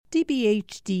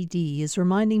CBHDD is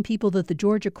reminding people that the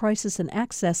Georgia Crisis and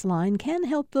Access Line can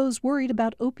help those worried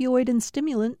about opioid and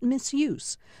stimulant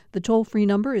misuse. The toll-free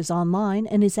number is online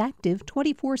and is active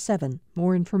 24/7.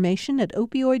 More information at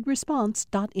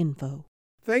opioidresponse.info.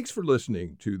 Thanks for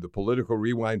listening to the Political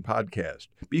Rewind podcast.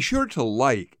 Be sure to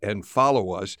like and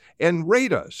follow us and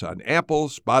rate us on Apple,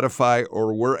 Spotify,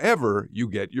 or wherever you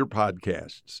get your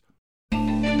podcasts.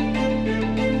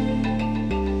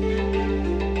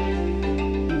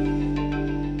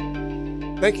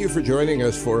 Thank you for joining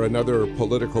us for another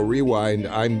Political Rewind.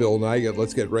 I'm Bill Nigut.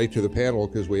 Let's get right to the panel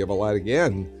because we have a lot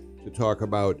again to talk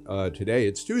about today.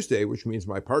 It's Tuesday, which means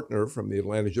my partner from the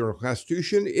Atlanta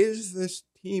Journal-Constitution is this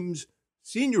team's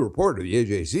senior reporter, the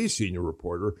AJC senior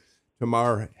reporter,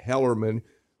 Tamar Hallerman.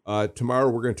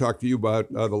 Tamar, we're going to talk to you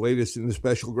about the latest in the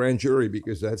special grand jury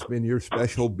because that's been your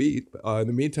special beat. In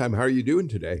the meantime, how are you doing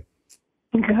today?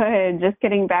 Good. Just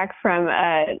getting back from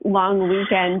a long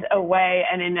weekend away,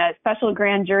 and in a special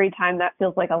grand jury time, that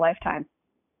feels like a lifetime.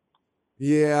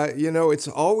 Yeah, you know, it's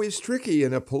always tricky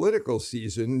in a political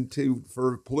season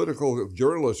for political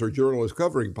journalists or journalists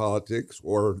covering politics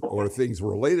or things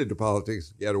related to politics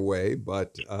to get away.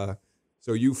 But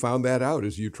so you found that out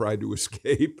as you tried to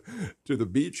escape to the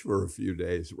beach for a few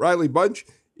days. Riley Bunch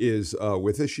is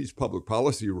with us. She's public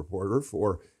policy reporter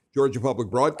for Georgia Public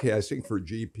Broadcasting for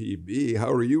GPB. How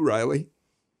are you, Riley?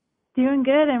 Doing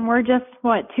good, and we're just,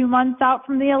 2 months out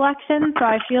from the election, so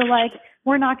I feel like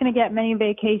we're not going to get many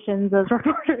vacations as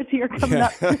reporters here coming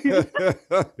up soon.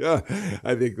 Yeah,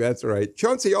 I think that's right.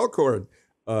 Chauncey Alcorn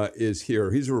is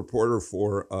here. He's a reporter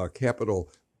for Capital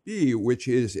B, which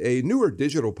is a newer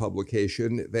digital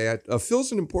publication that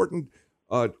fills an important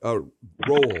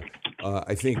role,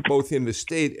 I think, both in the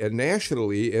state and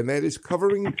nationally, and that is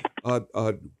covering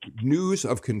news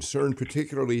of concern,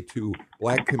 particularly to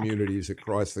Black communities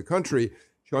across the country.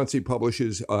 Chauncey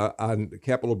publishes on the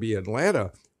Capital B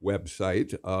Atlanta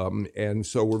website, and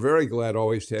so we're very glad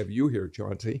always to have you here,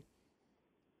 Chauncey.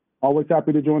 Always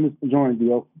happy to join,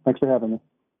 Deal. Thanks for having me.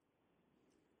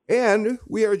 And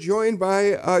we are joined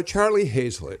by Charlie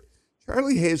Hazlett.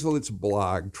 Charlie Hazlett's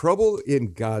blog, Trouble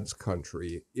in God's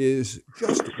Country, is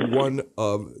just one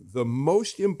of the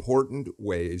most important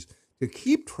ways to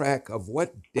keep track of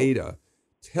what data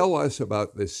tell us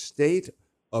about the state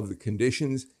of the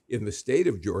conditions in the state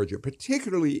of Georgia,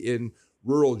 particularly in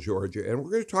rural Georgia. And we're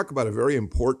going to talk about a very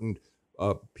important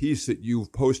piece that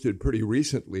you've posted pretty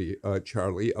recently,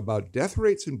 Charlie, about death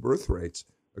rates and birth rates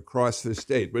across the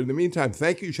state. But in the meantime,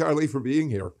 thank you, Charlie, for being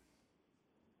here.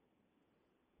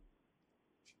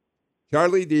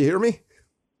 Charlie, do you hear me?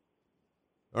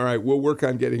 All right, we'll work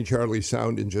on getting Charlie's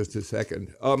sound in just a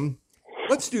second.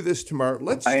 Let's do this tomorrow.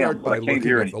 Let's start by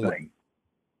looking at the.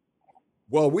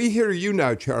 Well, we hear you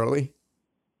now, Charlie.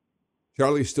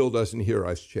 Charlie still doesn't hear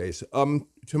us, Chase.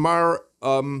 Tomorrow,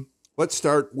 let's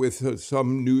start with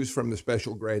some news from the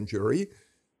special grand jury.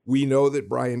 We know that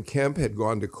Brian Kemp had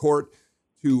gone to court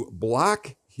to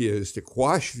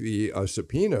quash the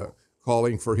subpoena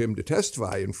calling for him to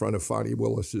testify in front of Fonnie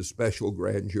Willis's special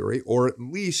grand jury, or at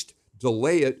least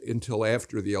delay it until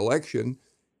after the election.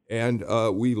 And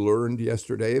we learned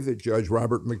yesterday that Judge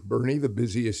Robert McBurney, the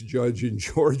busiest judge in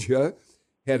Georgia,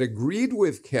 had agreed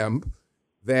with Kemp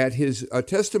that his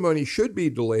testimony should be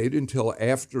delayed until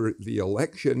after the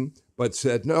election, but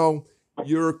said, no,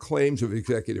 your claims of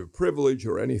executive privilege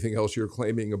or anything else you're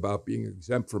claiming about being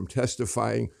exempt from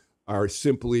testifying are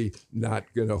simply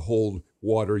not going to hold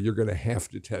water. You're going to have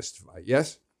to testify.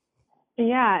 Yes?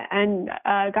 Yeah, and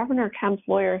Governor Kemp's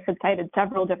lawyers had cited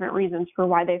several different reasons for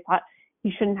why they thought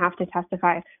he shouldn't have to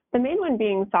testify. The main one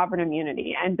being sovereign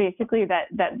immunity, and basically that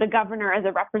the governor, as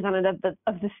a representative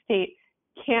of the state,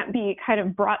 can't be kind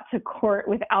of brought to court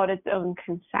without its own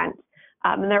consent.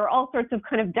 And there were all sorts of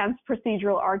kind of dense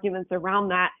procedural arguments around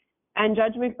that. And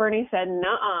Judge McBurney said,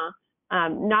 nuh-uh.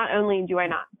 Not only do I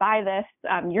not buy this,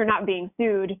 you're not being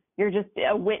sued, you're just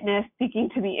a witness seeking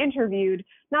to be interviewed.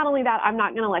 Not only that, I'm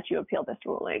not going to let you appeal this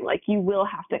ruling. Like, you will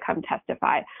have to come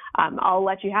testify. I'll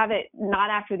let you have it not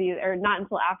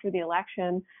until after the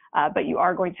election, but you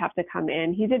are going to have to come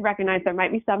in. He did recognize there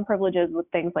might be some privileges with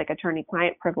things like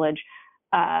attorney-client privilege,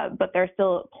 but there's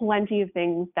still plenty of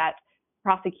things that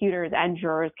prosecutors and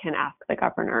jurors can ask the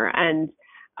governor. And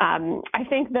I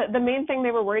think that the main thing they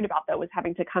were worried about, though, was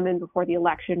having to come in before the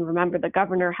election. Remember, the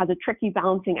governor has a tricky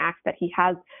balancing act that he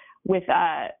has with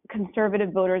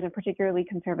conservative voters, and particularly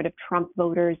conservative Trump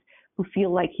voters, who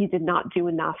feel like he did not do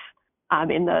enough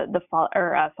in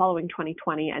following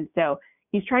 2020. And so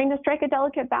he's trying to strike a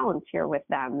delicate balance here with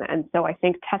them. And so I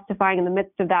think testifying in the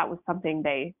midst of that was something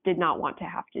they did not want to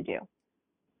have to do.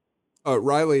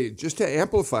 Riley, just to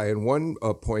amplify on one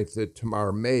point that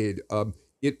Tamar made,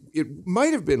 it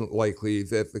might have been likely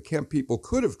that the Kemp people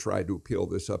could have tried to appeal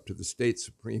this up to the state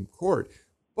Supreme Court,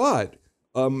 but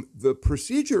the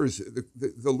procedures,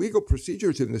 the legal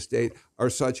procedures in the state are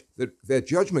such that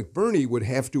Judge McBurney would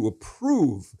have to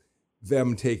approve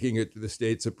them taking it to the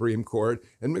state Supreme Court.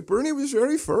 And McBurney was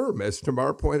very firm, as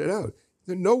Tamar pointed out.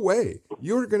 There's no way.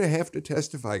 You're going to have to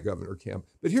testify, Governor Kemp.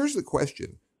 But here's the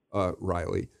question,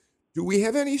 Riley. Do we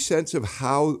have any sense of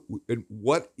how and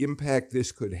what impact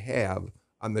this could have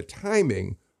on the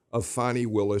timing of Fani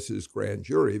Willis's grand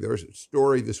jury? There's a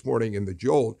story this morning in the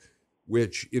Jolt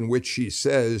in which she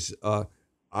says,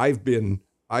 I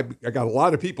got a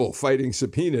lot of people fighting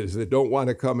subpoenas that don't want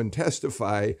to come and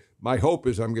testify. My hope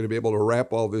is I'm going to be able to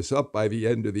wrap all this up by the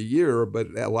end of the year, but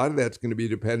a lot of that's going to be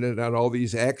dependent on all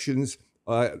these actions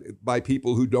by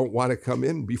people who don't want to come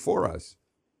in before us.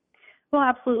 Well,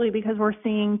 absolutely, because we're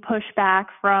seeing pushback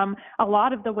from a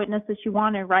lot of the witnesses she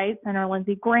wanted, right? Senator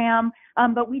Lindsey Graham.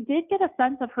 But we did get a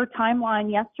sense of her timeline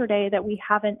yesterday that we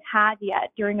haven't had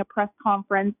yet during a press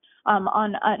conference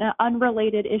on an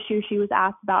unrelated issue. She was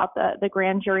asked about the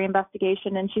grand jury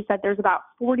investigation, and she said there's about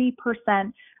 40%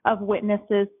 of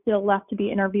witnesses still left to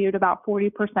be interviewed, about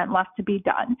 40% left to be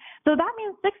done. So that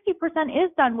means 60% is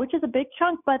done, which is a big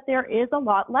chunk, but there is a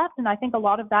lot left. And I think a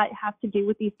lot of that has to do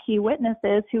with these key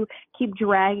witnesses who keep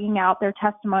dragging out their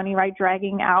testimony, right?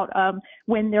 Dragging out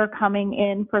when they're coming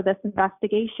in for this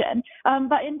investigation.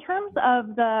 But in terms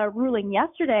of the ruling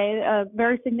yesterday,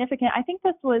 very significant. I think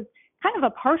this was kind of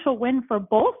a partial win for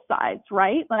both sides,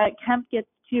 right? Like Kemp gets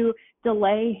to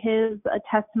delay his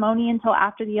testimony until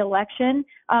after the election,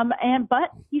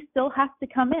 but he still has to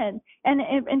come in. And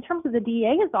in terms of the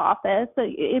DA's office,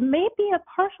 it may be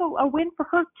a win for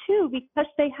her too, because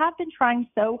they have been trying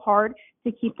so hard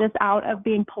to keep this out of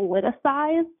being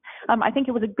politicized. I think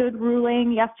it was a good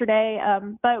ruling yesterday,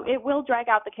 but it will drag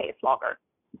out the case longer.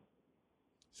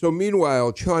 So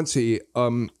meanwhile, Chauncey,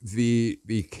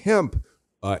 the Kemp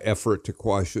effort to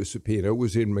quash the subpoena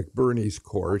was in McBurney's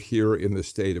court here in the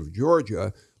state of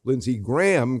Georgia. Lindsey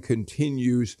Graham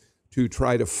continues to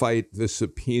try to fight the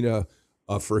subpoena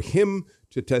for him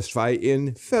to testify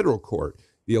in federal court.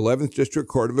 The 11th District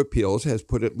Court of Appeals has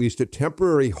put at least a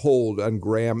temporary hold on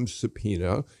Graham's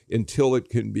subpoena until it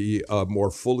can be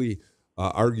more fully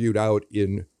argued out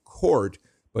in court.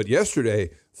 But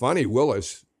yesterday, Fani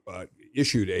Willis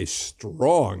issued a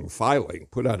strong filing,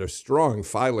 put out a strong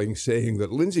filing saying that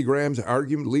Lindsey Graham's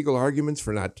legal arguments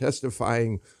for not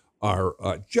testifying are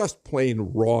just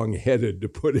plain wrong-headed, to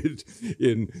put it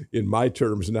in my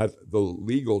terms, not the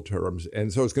legal terms.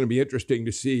 And so it's going to be interesting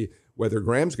to see whether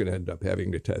Graham's going to end up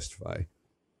having to testify.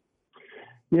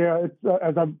 Yeah, it's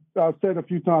as I've said a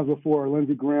few times before,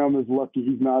 Lindsey Graham is lucky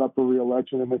he's not up for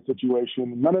re-election in this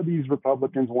situation. None of these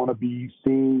Republicans want to be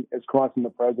seen as crossing the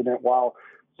president, while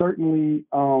certainly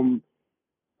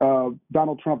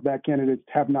Donald Trump-backed candidates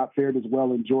have not fared as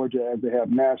well in Georgia as they have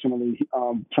nationally.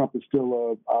 Trump is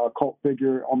still a cult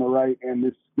figure on the right, and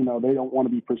this, they don't want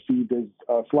to be perceived as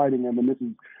slighting him. And this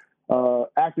is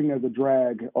acting as a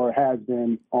drag, or has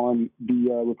been, on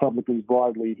the Republicans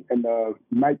broadly, and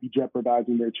might be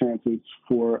jeopardizing their chances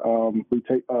for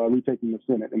retaking the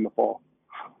Senate in the fall.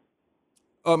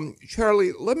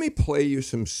 Charlie, let me play you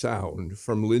some sound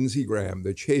from Lindsey Graham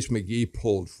that Chase McGee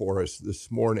pulled for us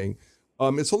this morning.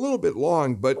 It's a little bit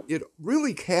long, but it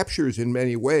really captures in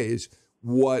many ways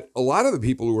what a lot of the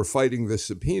people who are fighting the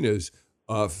subpoenas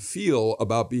feel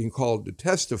about being called to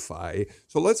testify.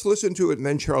 So let's listen to it. And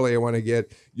then, Charlie, I want to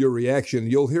get your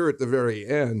reaction. You'll hear at the very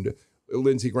end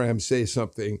Lindsey Graham say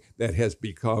something that has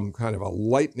become kind of a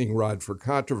lightning rod for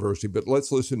controversy. But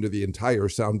let's listen to the entire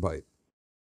soundbite.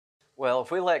 Well,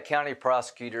 if we let county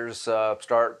prosecutors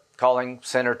start calling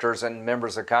senators and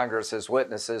members of Congress as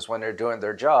witnesses when they're doing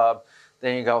their job,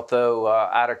 then you're going to throw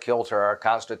out of kilter our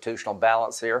constitutional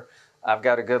balance here. I've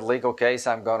got a good legal case.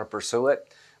 I'm going to pursue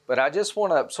it. But I just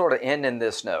want to sort of end in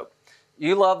this note.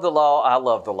 You love the law. I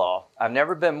love the law. I've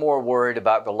never been more worried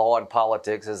about the law and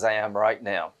politics as I am right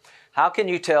now. How can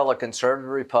you tell a conservative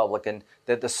Republican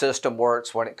that the system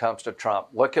works when it comes to Trump?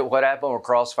 Look at what happened with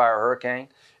Crossfire Hurricane.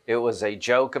 It was a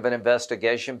joke of an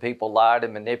investigation. People lied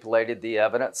and manipulated the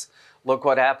evidence. Look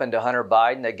what happened to Hunter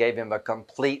Biden. They gave him a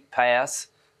complete pass,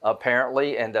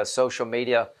 apparently, and the social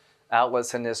media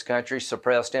outlets in this country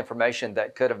suppressed information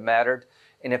that could have mattered.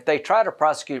 And if they try to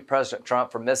prosecute President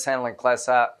Trump for mishandling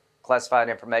classified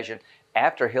information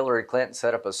after Hillary Clinton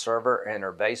set up a server in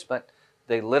her basement,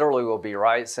 they literally will be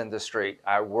riots in the street.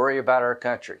 I worry about our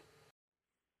country.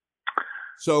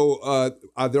 So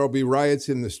there'll be riots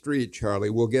in the street, Charlie.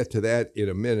 We'll get to that in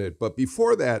a minute. But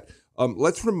before that,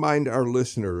 let's remind our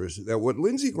listeners that what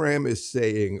Lindsey Graham is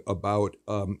saying about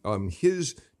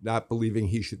his not believing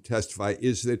he should testify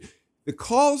is that the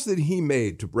calls that he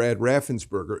made to Brad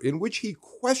Raffensperger, in which he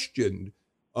questioned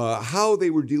how they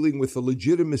were dealing with the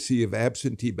legitimacy of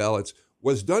absentee ballots,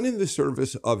 was done in the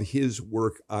service of his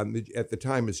work at the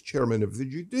time as chairman of the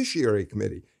Judiciary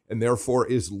Committee, and therefore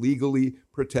is legally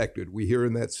protected. We hear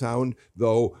in that sound,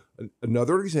 though,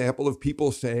 another example of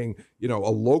people saying, a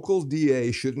local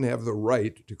DA shouldn't have the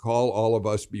right to call all of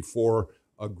us before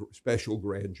a special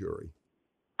grand jury.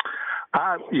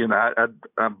 I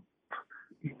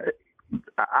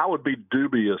would be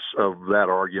dubious of that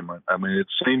argument. I mean, it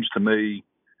seems to me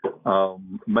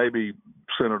maybe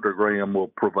Senator Graham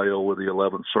will prevail with the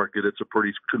 11th Circuit. It's a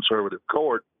pretty conservative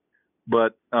court,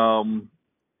 but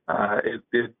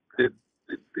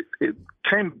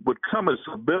it would come as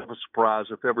a bit of a surprise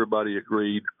if everybody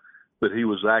agreed that he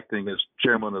was acting as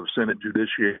chairman of Senate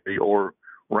Judiciary or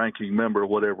ranking member,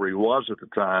 whatever he was at the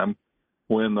time,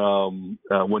 when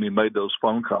he made those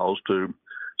phone calls to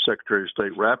Secretary of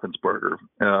State Raffensperger.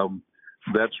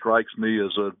 That strikes me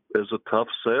as a tough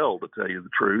sell, to tell you the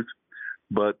truth,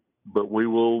 but we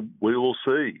will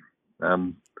see.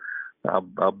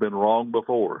 I've been wrong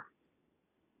before.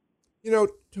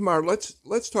 Tamar,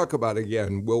 let's talk about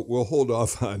again. We'll hold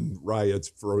off on riots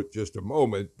for just a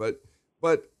moment, but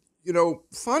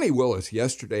Fani Willis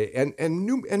yesterday and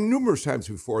numerous times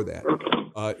before that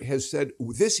has said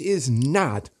this is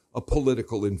not a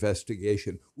political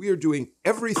investigation. We are doing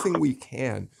everything we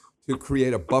can to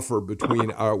create a buffer between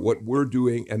what we're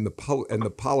doing and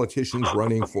the politicians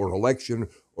running for election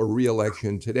or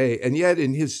re-election today. And yet,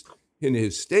 in his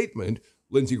statement,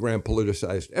 Lindsey Graham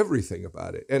politicized everything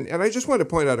about it. And I just want to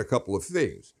point out a couple of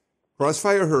things.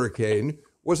 Crossfire Hurricane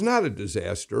was not a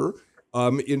disaster.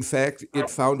 In fact, it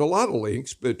found a lot of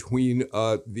links between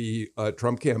the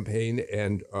Trump campaign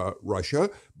and Russia,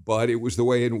 but it was the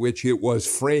way in which it was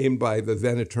framed by the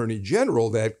then Attorney General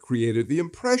that created the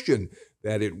impression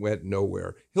that it went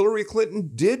nowhere. Hillary Clinton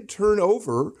did turn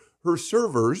over her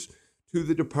servers to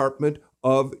the Department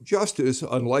of Justice,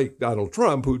 unlike Donald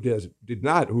Trump, who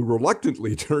who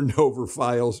reluctantly turned over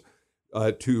files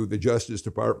to the Justice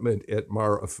Department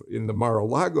in the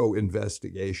Mar-a-Lago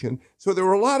investigation. So there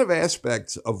were a lot of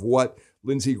aspects of what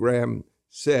Lindsey Graham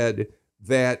said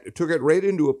that took it right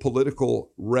into a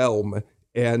political realm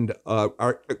and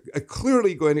are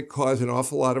clearly going to cause an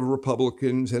awful lot of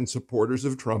Republicans and supporters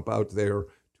of Trump out there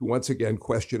to once again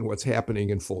question what's happening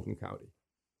in Fulton County.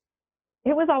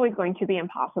 It was always going to be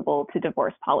impossible to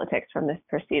divorce politics from this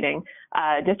proceeding.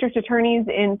 District attorneys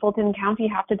in Fulton County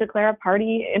have to declare a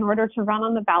party in order to run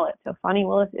on the ballot. So Fani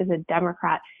Willis is a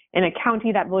Democrat in a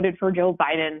county that voted for Joe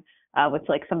Biden with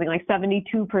something like 72%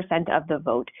 of the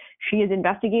vote. She is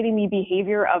investigating the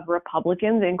behavior of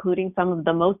Republicans, including some of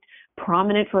the most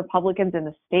prominent Republicans in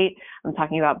the state. I'm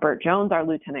talking about Burt Jones, our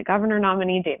lieutenant governor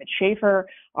nominee, David Schaefer,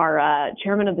 our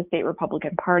chairman of the state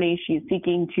Republican Party. She's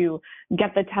seeking to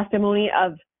get the testimony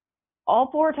of all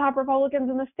four top Republicans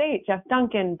in the state: Jeff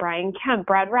Duncan, Brian Kemp,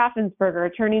 Brad Raffensperger,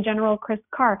 Attorney General Chris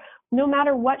Carr. No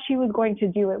matter what she was going to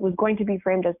do, it was going to be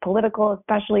framed as political,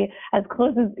 especially as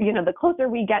close as, the closer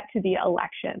we get to the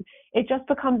election. It just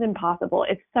becomes impossible.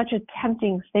 It's such a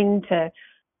tempting thing to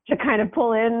kind of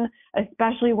pull in,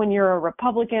 especially when you're a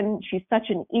Republican. She's such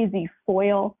an easy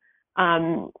foil.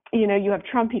 You have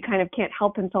Trump, he kind of can't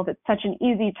help himself. It's such an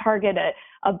easy target,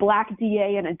 a black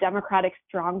DA in a Democratic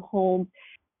stronghold.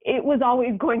 It was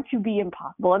always going to be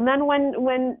impossible. And then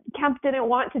when Kemp didn't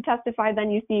want to testify,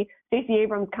 then you see Stacey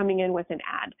Abrams coming in with an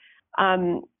ad.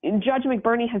 Judge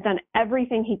McBurney has done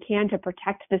everything he can to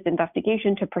protect this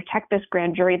investigation, to protect this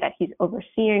grand jury that he's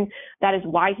overseeing. That is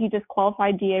why he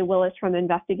disqualified DA Willis from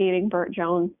investigating Burt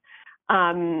Jones.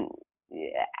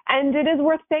 And it is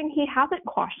worth saying he hasn't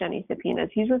quashed any subpoenas.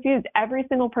 He's refused every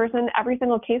single person, every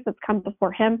single case that's come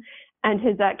before him, and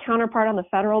his counterpart on the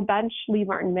federal bench, Lee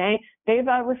Martin May, they've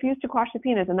refused to quash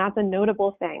subpoenas, and that's a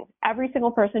notable thing. Every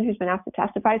single person who's been asked to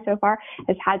testify so far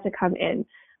has had to come in.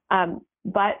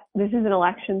 But this is an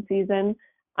election season,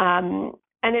 and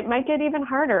it might get even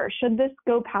harder. Should this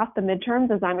go past the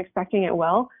midterms, as I'm expecting it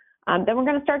will, then we're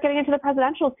going to start getting into the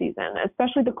presidential season,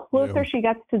 especially the closer she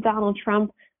gets to Donald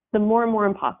Trump, the more and more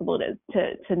impossible it is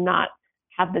to not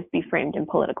have this be framed in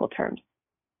political terms.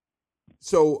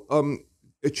 So,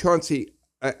 Chauncey,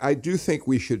 I do think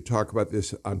we should talk about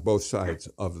this on both sides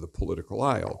of the political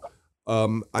aisle.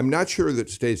 I'm not sure that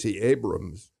Stacey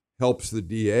Abrams helps the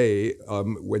DA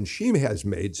when she has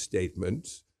made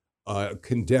statements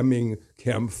condemning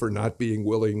Kemp for not being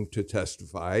willing to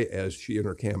testify, as she and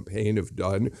her campaign have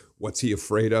done. What's he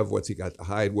afraid of? What's he got to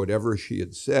hide? Whatever she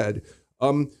had said.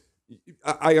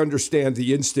 I understand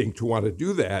the instinct to want to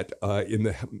do that in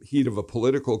the heat of a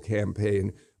political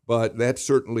campaign, but that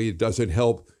certainly doesn't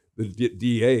help the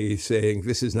DA saying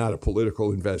this is not a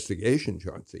political investigation,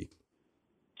 Chauncey.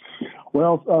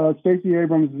 Well, Stacey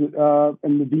Abrams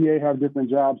and the DA have different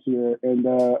jobs here, and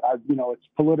it's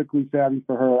politically savvy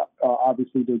for her,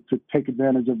 obviously, to take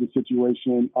advantage of the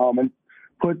situation and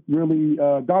put really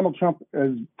Donald Trump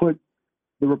has put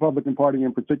the Republican Party,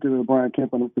 in particular Brian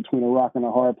Kemp, between a rock and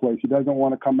a hard place. He doesn't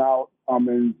want to come out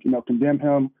and condemn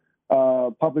him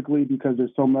publicly because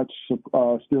there's so much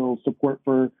still support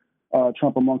for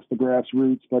Trump amongst the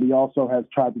grassroots, but he also has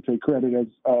tried to take credit, as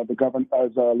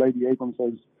Lady Abrams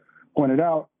has pointed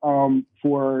out,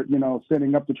 for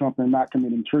setting up to Trump and not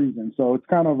committing treason. So it's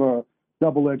kind of a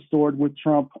double-edged sword with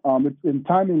Trump. And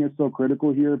timing is so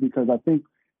critical here because I think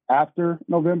after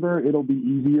November it'll be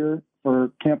easier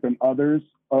for Kemp and others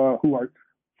who are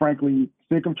frankly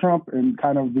sick of Trump and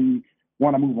kind of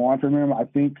want to move on from him. I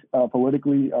think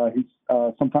politically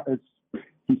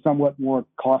he's somewhat more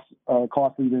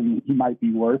costly than he might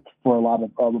be worth for a lot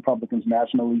of Republicans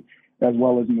nationally, as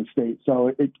well as in the state.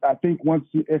 So I think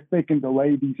if they can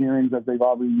delay these hearings as they've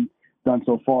already done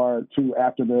so far to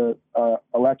after the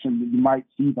election, you might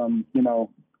see them,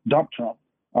 dump Trump.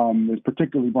 There's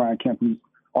particularly Brian Kemp, who's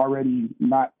already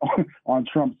not on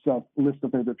Trump's list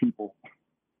of favorite people.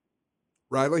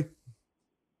 Riley?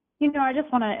 I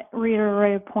just want to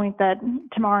reiterate a point that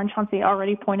Tamar and Chauncey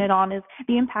already pointed on is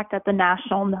the impact at the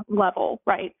national level,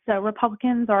 right? So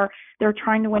Republicans they're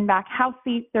trying to win back House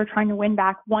seats. They're trying to win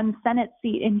back one Senate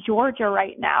seat in Georgia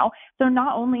right now. So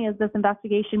not only is this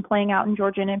investigation playing out in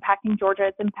Georgia and impacting Georgia,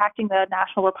 it's impacting the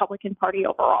National Republican Party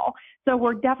overall. So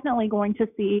we're definitely going to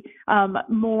see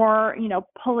more,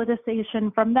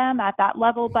 politicization from them at that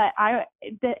level. But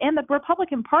the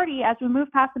Republican Party, as we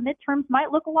move past the midterms,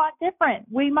 might look a lot different.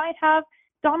 We might have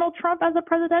Donald Trump as a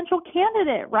presidential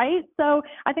candidate, right? So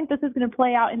I think this is going to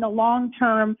play out in the long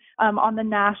term on the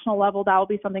national level. That will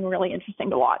be something really interesting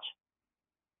to watch.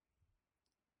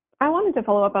 I wanted to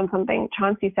follow up on something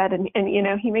Chauncey said, and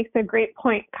he makes a great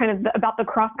point kind of about the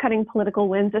cross-cutting political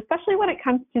wins, especially when it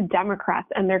comes to Democrats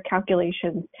and their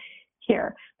calculations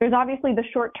here. There's obviously the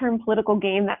short-term political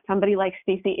gain that somebody like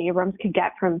Stacey Abrams could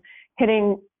get from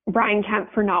hitting Brian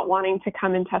Kemp for not wanting to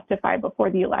come and testify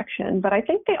before the election. But I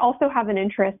think they also have an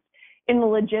interest in the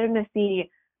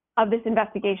legitimacy of this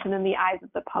investigation in the eyes of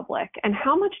the public. And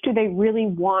how much do they really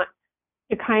want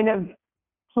to kind of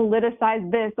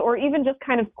politicize this, or even just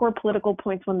kind of score political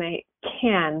points when they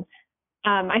can?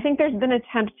 I think there's been a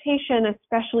temptation,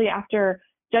 especially after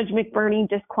Judge McBurney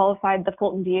disqualified the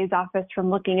Fulton DA's office from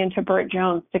looking into Burt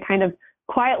Jones, to kind of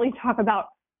quietly talk about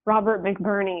Robert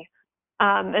McBurney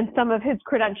and some of his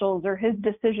credentials or his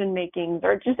decision makings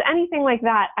or just anything like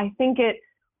that. I think it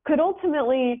could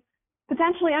ultimately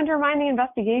potentially undermine the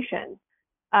investigation.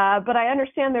 But I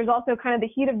understand there's also kind of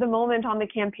the heat of the moment on the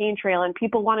campaign trail, and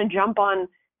people want to jump on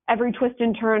every twist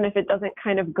and turn if it doesn't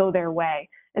kind of go their way.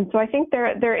 And so I think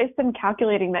there is some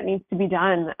calculating that needs to be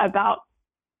done about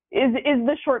is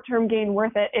the short-term gain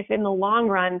worth it if in the long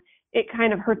run it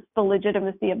kind of hurts the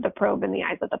legitimacy of the probe in the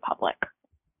eyes of the public.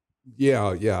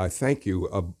 Yeah. Thank you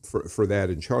for that,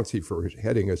 and Chauncey for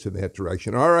heading us in that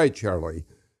direction. All right, Charlie.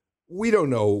 We don't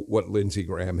know what Lindsey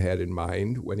Graham had in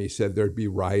mind when he said there'd be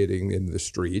rioting in the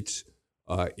streets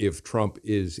if Trump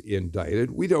is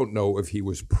indicted. We don't know if he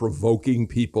was provoking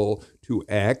people to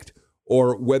act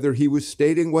or whether he was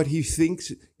stating what he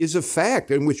thinks is a fact,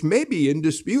 and which may be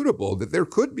indisputable, that there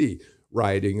could be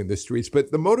rioting in the streets.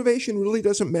 But the motivation really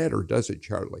doesn't matter, does it,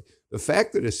 Charlie? The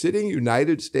fact that a sitting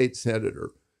United States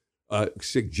senator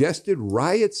suggested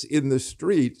riots in the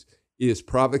streets is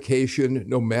provocation,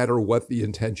 no matter what the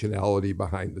intentionality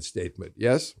behind the statement.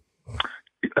 Yes?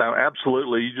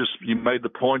 Absolutely. You made the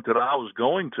point that I was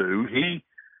going to. He,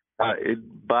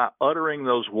 by uttering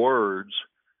those words,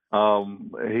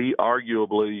 he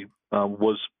arguably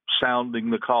was sounding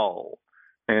the call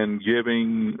and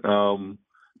giving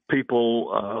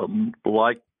people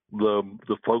like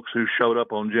the folks who showed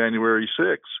up on January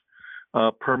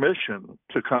 6th permission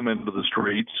to come into the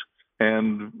streets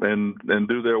and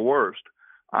do their worst.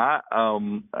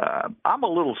 I'm a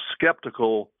little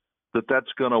skeptical that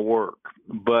that's going to work,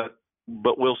 but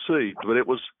we'll see. But it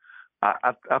was,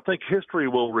 I think history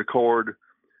will record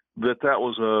that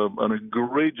was an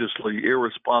egregiously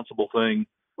irresponsible thing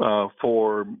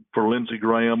for Lindsey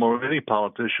Graham or any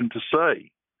politician to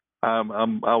say. I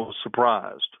was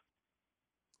surprised.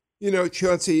 You know,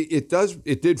 Chauncey,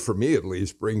 it did for me at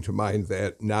least bring to mind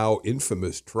that now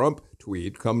infamous Trump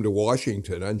tweet, "Come to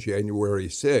Washington on January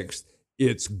 6th."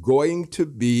 It's going to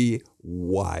be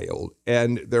wild.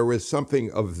 And there was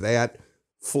something of that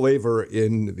flavor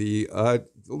in the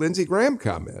Lindsey Graham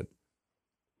comment.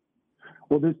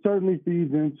 Well, this certainly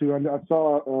feeds into, I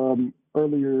saw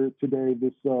earlier today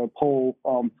this poll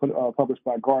published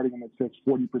by Guardian that says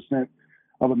 40%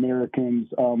 of Americans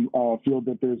feel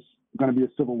that there's going to be a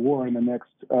civil war in the next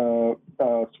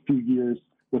few years,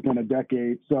 within a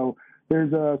decade. So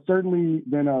there's certainly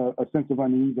been a sense of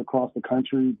unease across the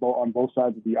country, on both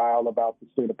sides of the aisle, about the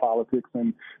state of politics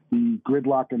and the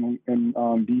gridlock in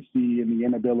D.C. and the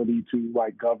inability to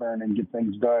govern and get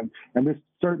things done. And this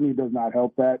certainly does not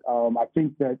help that. I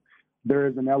think that there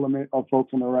is an element of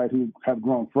folks on the right who have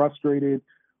grown frustrated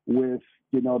with,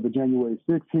 the January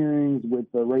 6th hearings,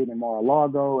 with the raid in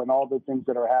Mar-a-Lago, and all the things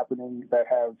that are happening that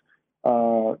have,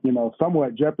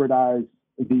 somewhat jeopardized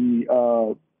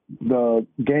the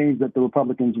gains that the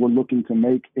Republicans were looking to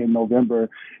make in November,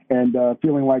 and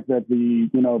feeling like that the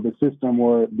system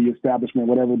or the establishment,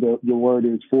 whatever the word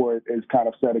is for it, is kind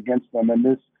of set against them. And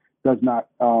this does not,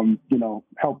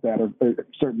 help that, or it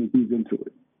certainly feeds into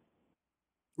it.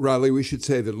 Riley, we should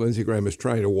say that Lindsey Graham is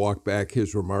trying to walk back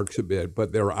his remarks a bit,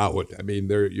 but they're out. I mean,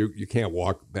 you can't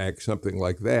walk back something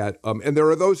like that. And there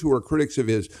are those who are critics of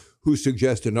his who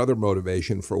suggest another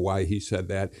motivation for why he said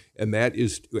that, and that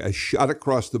is a shot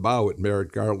across the bow at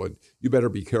Merrick Garland. You better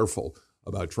be careful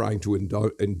about trying to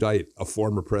indict a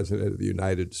former president of the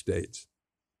United States.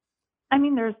 I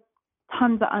mean, there's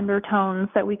tons of undertones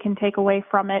that we can take away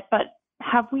from it, but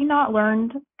have we not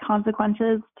learned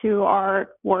consequences to our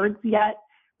words yet?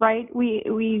 Right?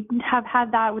 We have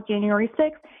had that with January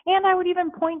 6th, and I would even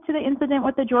point to the incident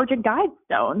with the Georgia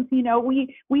Guidestones.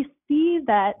 We see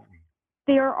that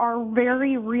there are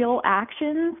very real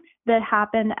actions that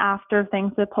happen after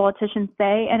things that politicians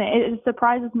say, and it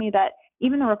surprises me that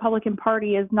even the Republican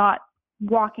Party is not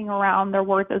walking around their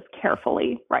words as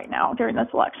carefully right now during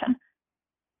this election.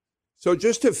 So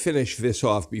just to finish this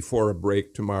off before a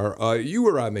break tomorrow, you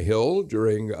were on the Hill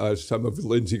during some of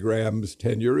Lindsey Graham's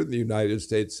tenure in the United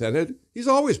States Senate. He's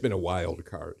always been a wild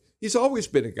card. He's always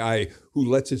been a guy who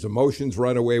lets his emotions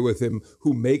run away with him,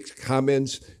 who makes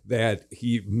comments that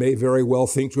he may very well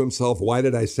think to himself, why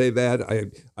did I say that?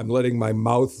 I'm letting my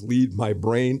mouth lead my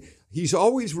brain. He's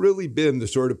always really been the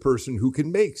sort of person who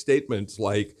can make statements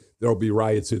like there'll be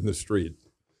riots in the street.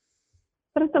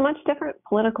 But it's a much different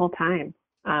political time.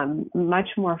 Much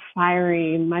more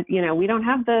fiery, we don't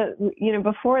have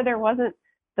before there wasn't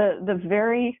the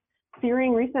very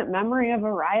searing recent memory of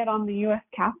a riot on the U.S.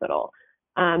 Capitol.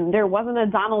 There wasn't a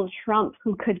Donald Trump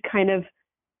who could kind of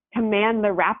command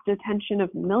the rapt attention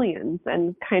of millions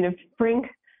and kind of bring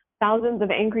thousands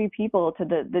of angry people to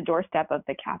the doorstep of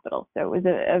the Capitol. So it was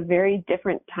a very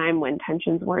different time when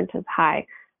tensions weren't as high.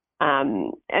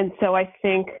 And so I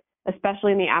think,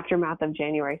 especially in the aftermath of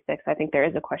January 6th, I think there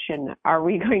is a question, are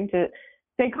we going to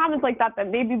say comments like that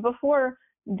maybe before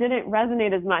didn't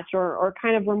resonate as much or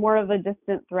kind of were more of a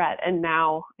distant threat? And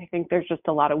now I think there's just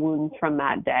a lot of wounds from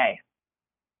that day.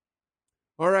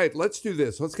 All right, let's do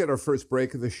this. Let's get our first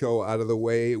break of the show out of the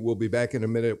way. We'll be back in a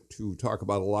minute to talk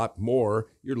about a lot more.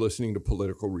 You're listening to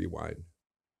Political Rewind.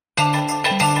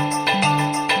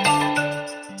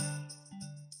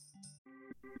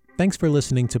 Thanks for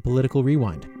listening to Political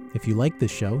Rewind. If you like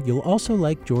this show, you'll also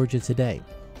like Georgia Today.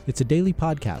 It's a daily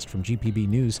podcast from GPB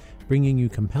News, bringing you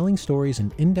compelling stories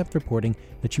and in-depth reporting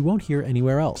that you won't hear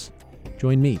anywhere else.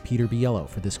 Join me, Peter Biello,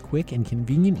 for this quick and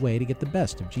convenient way to get the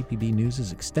best of GPB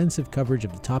News' extensive coverage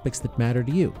of the topics that matter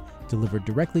to you, delivered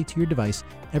directly to your device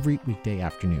every weekday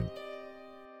afternoon.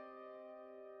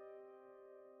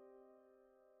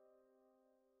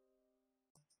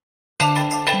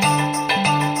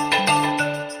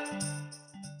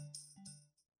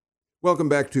 Welcome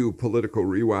back to Political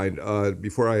Rewind.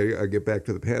 Before I get back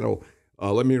to the panel,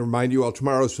 let me remind you all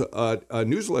tomorrow's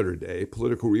newsletter day,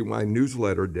 Political Rewind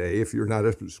newsletter day. If you're not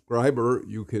a subscriber,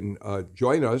 you can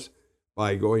join us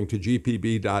by going to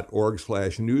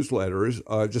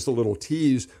gpb.org/newsletters. Just a little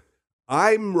tease.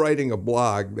 I'm writing a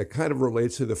blog that kind of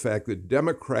relates to the fact that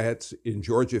Democrats in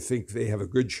Georgia think they have a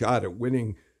good shot at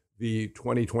winning the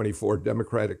 2024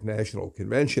 Democratic National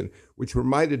Convention, which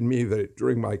reminded me that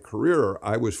during my career,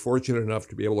 I was fortunate enough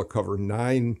to be able to cover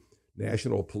 9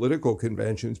 national political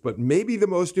conventions, but maybe the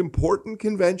most important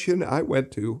convention I went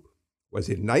to was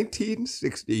in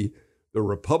 1960, the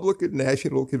Republican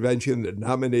National Convention that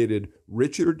nominated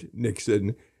Richard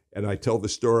Nixon. And I tell the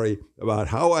story about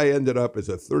how I ended up as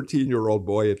a 13-year-old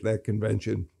boy at that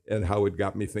convention and how it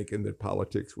got me thinking that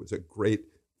politics was a great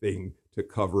thing to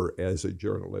cover as a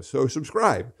journalist. So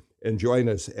subscribe and join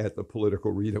us at the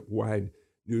Political Rewind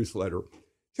newsletter.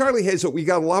 Charlie Hazel, we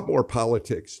got a lot more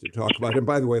politics to talk about. And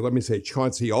by the way, let me say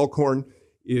Chauncey Alcorn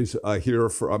is here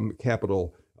from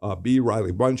Capitol B,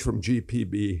 Riley Bunch from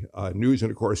GPB News, and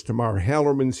of course, Tamar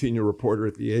Hallerman, senior reporter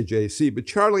at the AJC. But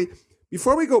Charlie,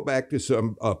 before we go back to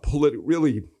some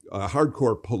really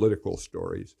hardcore political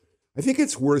stories, I think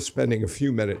it's worth spending a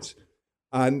few minutes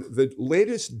on the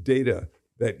latest data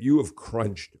that you have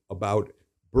crunched about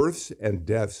births and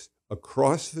deaths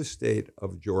across the state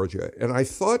of Georgia. And I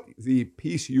thought the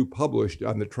piece you published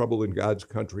on the Trouble in God's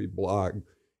Country blog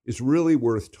is really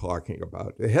worth talking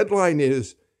about. The headline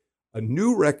is, a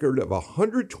new record of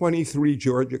 123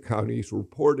 Georgia counties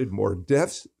reported more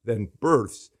deaths than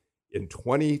births in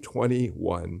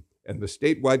 2021. And the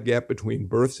statewide gap between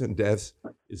births and deaths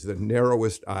is the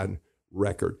narrowest on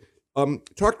record.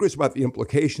 Talk to us about the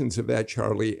implications of that,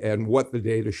 Charlie, and what the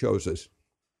data shows us.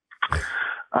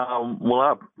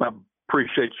 Well, I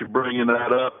appreciate you bringing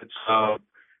that up.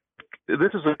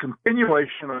 This is a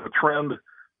continuation of a trend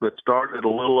that started a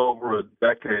little over a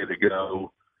decade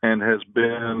ago and has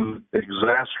been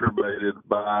exacerbated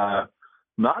by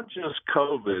not just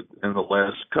COVID in the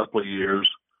last couple of years,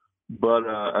 but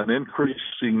an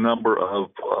increasing number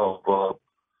of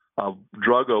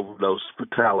drug overdose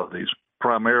fatalities,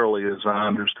 primarily, as I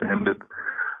understand it,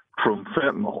 from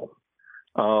fentanyl.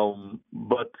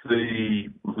 But the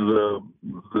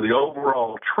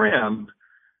overall trend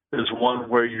is one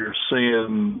where you're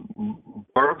seeing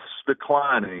births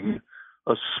declining,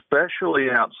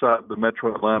 especially outside the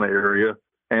metro Atlanta area,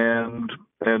 and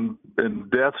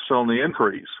deaths on the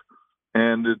increase.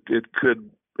 And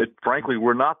frankly,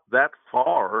 we're not that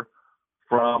far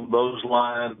from those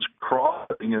lines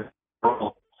crossing.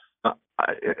 I'm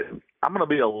going to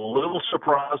be a little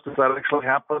surprised if that actually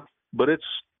happens, but it's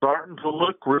starting to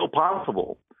look real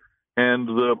possible. And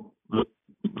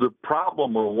the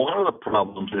problem, or one of the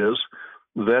problems, is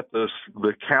that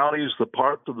the counties, the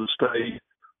parts of the state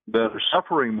that are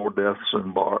suffering more deaths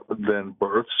than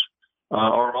births,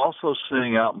 are also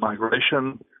seeing out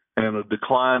migration and a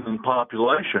decline in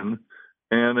population,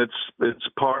 and it's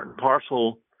part and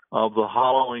parcel of the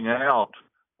hollowing out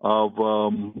of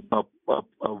a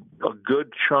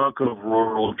good chunk of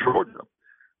rural Georgia.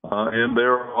 And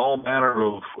there are all manner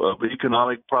of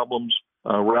economic problems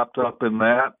wrapped up in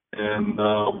that, and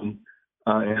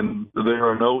there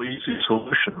are no easy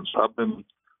solutions. I've been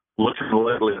looking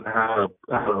lately at how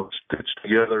to stitch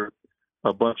together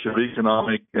a bunch of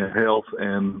economic and health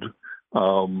and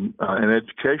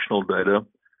educational data,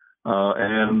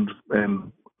 and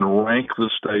rank the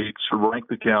states, rank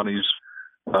the counties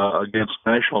against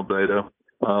national data.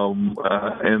 And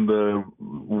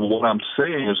what I'm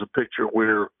seeing is a picture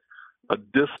where a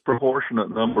disproportionate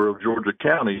number of Georgia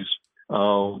counties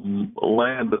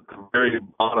land at the very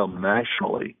bottom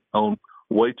nationally on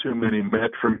way too many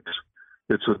metrics.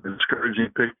 It's a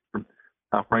discouraging picture.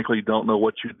 I frankly don't know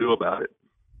what you do about it.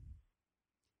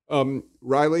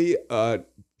 Riley,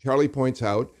 Charlie points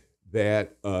out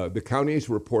that the counties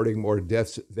reporting more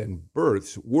deaths than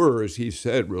births were, as he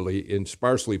said, really in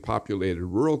sparsely populated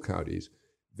rural counties.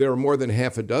 There are more than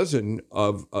half a dozen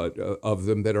of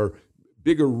them that are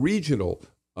bigger regional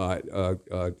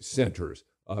centers.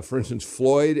 For instance,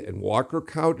 Floyd and Walker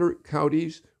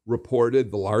counties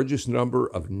reported the largest number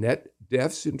of net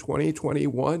deaths in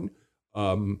 2021.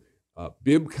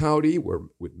 Bibb County,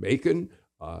 with Macon,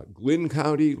 Glynn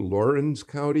County, Lawrence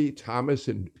County, Thomas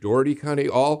and Doherty County,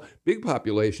 all big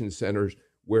population centers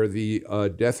where the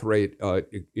death rate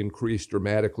increased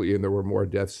dramatically and there were more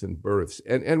deaths than births.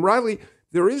 And Riley,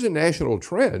 there is a national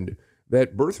trend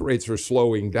that birth rates are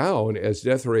slowing down as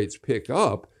death rates pick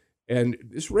up. And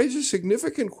this raises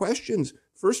significant questions,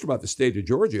 first about the state of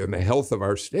Georgia and the health of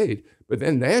our state, but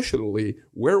then nationally,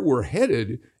 where we're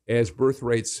headed as birth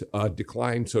rates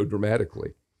decline so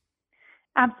dramatically.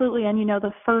 Absolutely. And,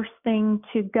 the first thing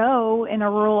to go in a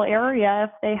rural area,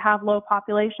 if they have low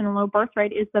population and low birth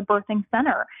rate, is the birthing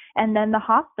center, and then the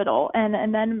hospital,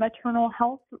 and then maternal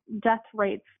health death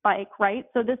rates spike, right?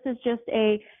 So this is just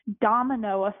a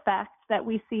domino effect that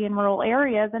we see in rural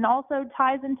areas, and also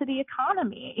ties into the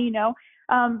economy,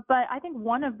 But I think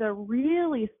one of the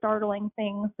really startling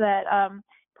things that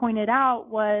pointed out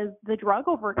was the drug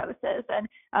overdoses. And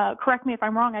correct me if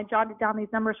I'm wrong, I jotted down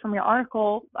these numbers from your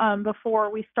article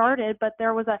before we started, but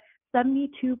there was a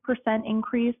 72%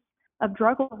 increase of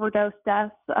drug overdose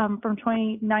deaths from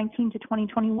 2019 to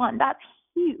 2021. That's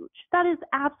huge. That is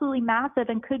absolutely massive,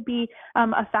 and could be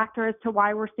a factor as to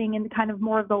why we're seeing in kind of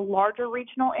more of the larger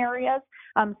regional areas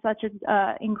such as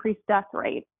increased death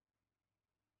rate.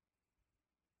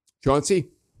 Chauncey?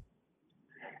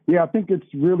 Yeah, I think it's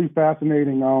really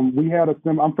fascinating. I'm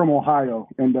from Ohio,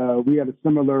 and we had a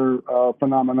similar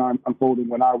phenomenon unfolding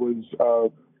when I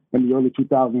was in the early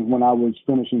 2000s when I was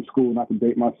finishing school, not to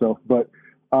date myself. But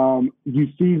you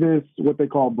see this, what they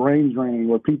call brain drain,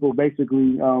 where people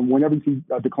basically, whenever you see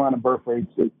a decline of birth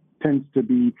rates, it tends to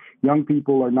be young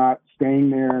people are not staying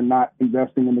there, not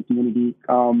investing in the community.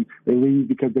 They leave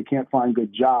because they can't find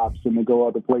good jobs, and they go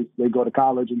other places. They go to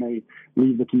college and they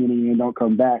leave the community and don't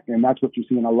come back. And that's what you're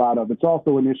seeing a lot of. It's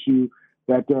also an issue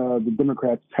that the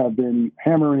Democrats have been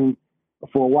hammering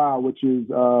for a while, which is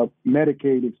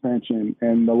Medicaid expansion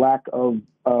and the lack of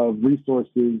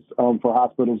resources for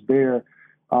hospitals there,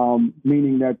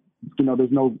 meaning that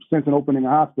there's no sense in opening a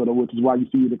hospital, which is why you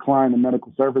see a decline in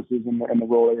medical services in the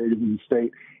rural areas in the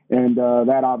state. And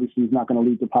that obviously is not going to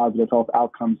lead to positive health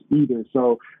outcomes either.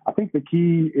 So I think the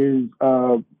key is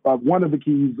one of the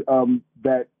keys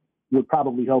that would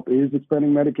probably help is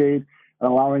expanding Medicaid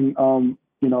and allowing,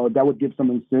 that would give some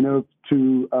incentive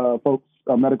to folks,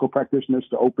 medical practitioners,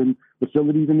 to open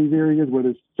facilities in these areas where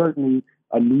there's certainly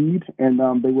a need, and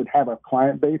they would have a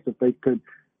client base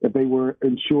if they were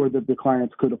ensured that the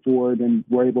clients could afford and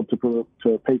were able to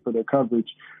pay for their coverage.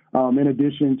 In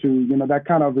addition to, that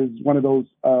kind of is one of those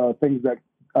things that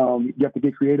you have to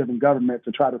get creative in government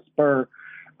to try to spur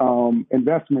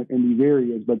investment in these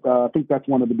areas. But I think that's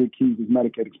one of the big keys is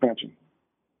Medicaid expansion.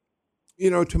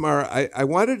 Tamara, I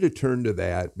wanted to turn to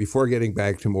that before getting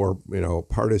back to more,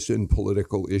 partisan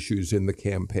political issues in the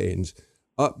campaigns,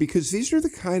 because these are the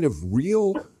kind of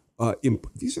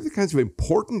these are the kinds of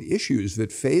important issues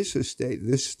that face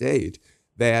this state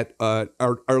that are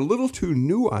a little too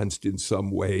nuanced in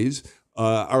some ways,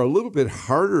 are a little bit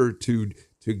harder to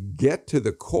get to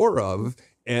the core of,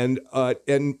 and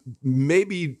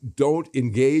maybe don't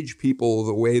engage people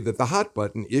the way that the hot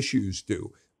button issues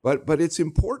do. But it's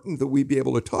important that we be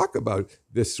able to talk about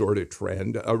this sort of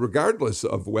trend, regardless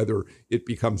of whether it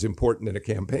becomes important in a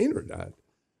campaign or not.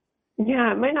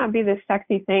 Yeah, it might not be this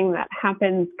sexy thing that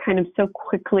happens kind of so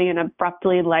quickly and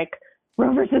abruptly, like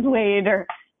Roe versus Wade or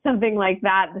something like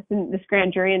that, this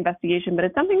grand jury investigation, but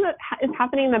it's something that is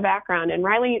happening in the background. And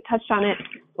Riley touched on it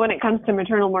when it comes to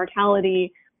maternal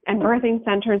mortality and birthing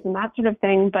centers and that sort of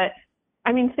thing. But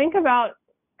I mean, think about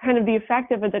kind of the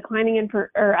effect of a declining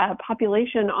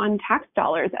population on tax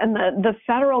dollars and the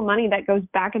federal money that goes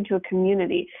back into a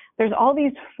community. There's all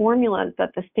these formulas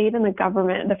that the state and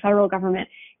the federal government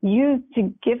use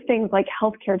to give things like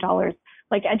healthcare dollars,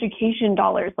 like education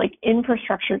dollars, like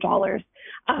infrastructure dollars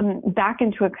back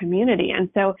into a community. And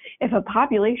so if a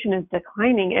population is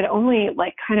declining, it only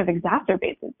kind of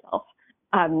exacerbates itself.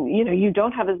 You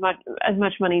don't have as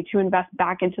much money to invest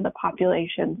back into the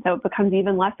population. So it becomes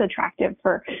even less attractive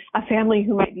for a family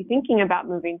who might be thinking about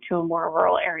moving to a more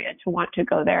rural area to want to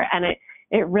go there. And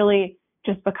it really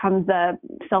just becomes a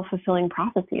self-fulfilling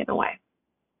prophecy in a way.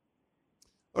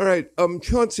 All right.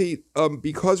 Chauncey,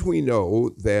 because we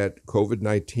know that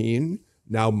COVID-19,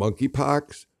 now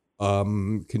monkeypox,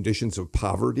 conditions of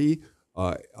poverty,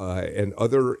 and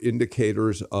other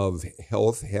indicators of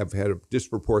health have had a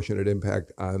disproportionate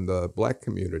impact on the Black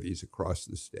communities across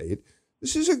the state.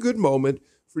 This is a good moment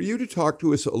for you to talk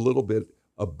to us a little bit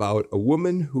about a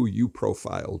woman who you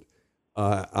profiled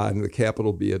on the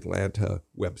Capital B Atlanta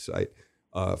website.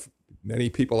 Many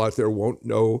people out there won't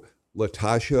know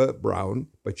Latasha Brown,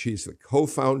 but she's the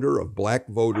co-founder of Black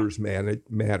Voters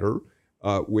Matter,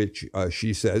 which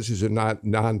she says is a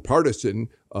nonpartisan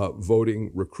voter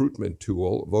recruitment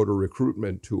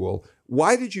tool.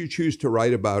 Why did you choose to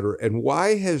write about her, and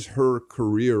why has her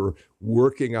career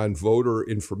working on voter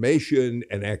information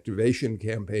and activation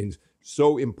campaigns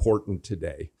so important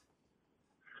today?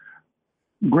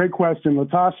 Great question.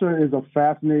 Latasha is a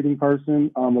fascinating person,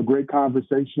 a great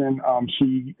conversation.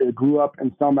 She grew up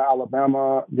in Selma,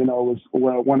 Alabama, was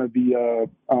one of the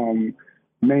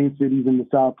main cities in the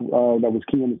South that was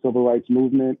key in the civil rights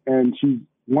movement. And she's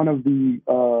one of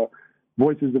the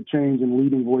voices of change and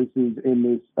leading voices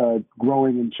in this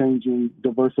growing and changing,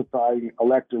 diversifying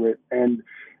electorate. And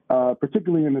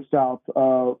particularly in the South,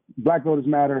 Black Voters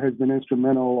Matter has been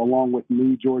instrumental, along with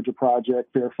New Georgia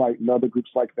Project, Fair Fight, and other groups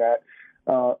like that,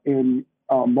 in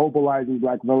mobilizing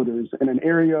Black voters in an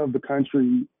area of the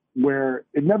country where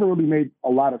it never really made a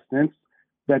lot of sense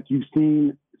that you've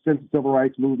seen since the civil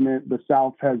rights movement. The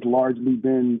South has largely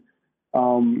been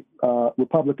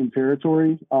Republican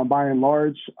territory by and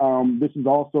large. This is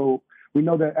also, we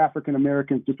know that African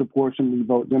Americans disproportionately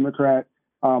vote Democrat,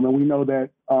 and we know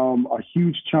that a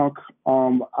huge chunk,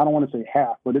 I don't want to say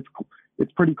half, but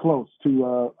it's pretty close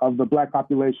to of the Black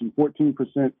population,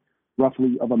 14%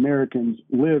 roughly of Americans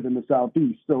live in the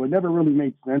Southeast. So it never really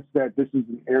made sense that this is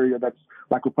an area that's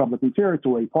like Republican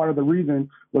territory. Part of the reason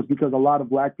was because a lot of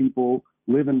Black people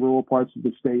live in rural parts of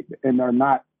the state and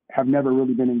have never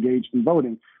really been engaged in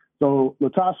voting. So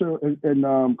Latasha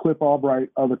and Cliff Albright,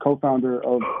 the co-founder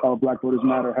of Black Voters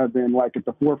Matter, have been like at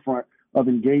the forefront of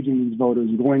engaging these voters,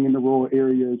 going into rural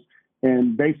areas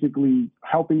and basically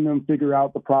helping them figure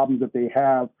out the problems that they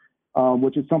have,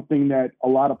 which is something that a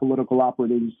lot of political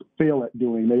operatives fail at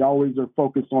doing. They always are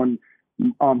focused on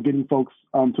getting folks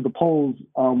to the polls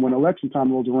when election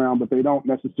time rolls around, but they don't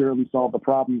necessarily solve the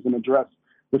problems and address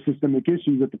the systemic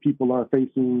issues that the people are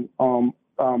facing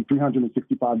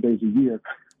 365 days a year.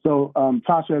 So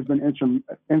Tasha has been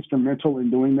instrumental in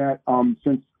doing that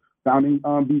since founding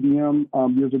BVM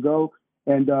years ago,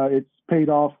 and it's paid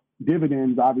off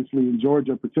dividends, obviously, in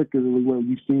Georgia, particularly where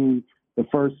we've seen the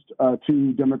first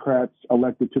two Democrats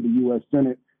elected to the U.S.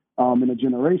 Senate in a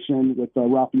generation with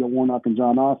Raphael Warnock and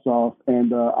John Ossoff,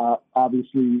 and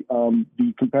obviously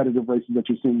the competitive races that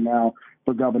you're seeing now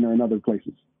for governor and other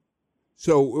places.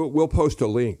 So we'll post a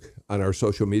link on our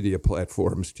social media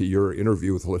platforms to your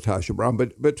interview with Latasha Brown.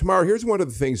 But Tamar, here's one of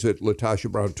the things that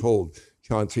Latasha Brown told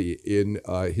Chauncey in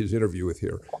his interview with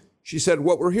her. She said,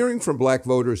 what we're hearing from Black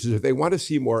voters is that they want to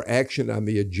see more action on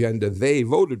the agenda they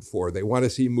voted for. They want to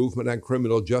see movement on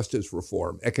criminal justice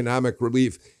reform, economic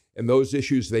relief, and those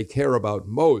issues they care about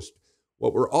most.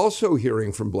 What we're also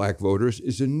hearing from Black voters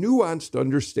is a nuanced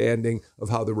understanding of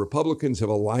how the Republicans have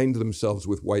aligned themselves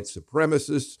with white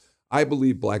supremacists. I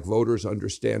believe Black voters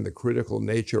understand the critical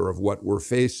nature of what we're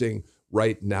facing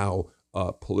right now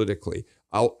politically.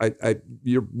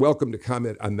 You're welcome to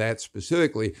comment on that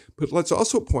specifically, but let's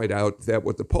also point out that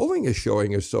what the polling is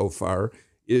showing us so far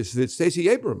is that Stacey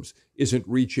Abrams is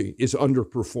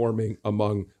underperforming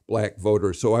among Black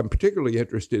voters. So I'm particularly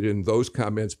interested in those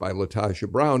comments by Latasha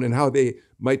Brown and how they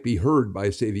might be heard by,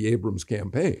 say, the Abrams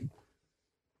campaign.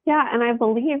 Yeah, and I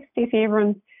believe Stacey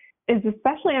Abrams is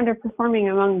especially underperforming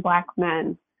among Black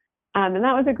men. And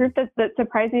that was a group that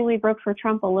surprisingly broke for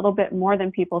Trump a little bit more than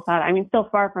people thought. I mean, still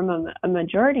far from a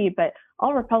majority, but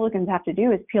all Republicans have to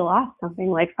do is peel off something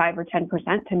like 5 or 10%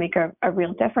 to make a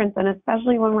real difference. And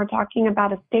especially when we're talking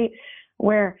about a state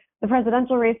where the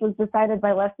presidential race was decided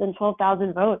by less than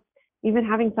 12,000 votes, even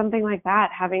having something like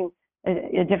that, having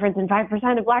a difference in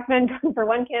 5% of Black men going for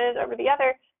one candidate over the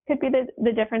other could be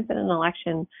the difference in an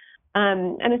election.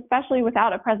 And especially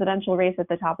without a presidential race at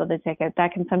the top of the ticket,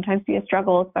 that can sometimes be a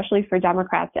struggle, especially for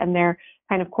Democrats and their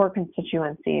kind of core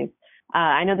constituencies.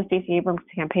 I know the Stacey Abrams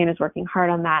campaign is working hard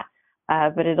on that,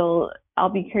 but I'll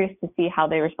be curious to see how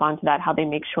they respond to that, how they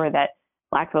make sure that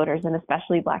Black voters and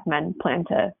especially Black men plan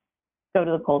to go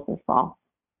to the polls this fall.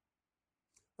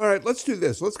 All right, let's do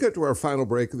this. Let's get to our final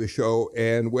break of the show.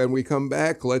 And when we come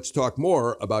back, let's talk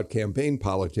more about campaign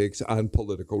politics on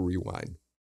Political Rewind.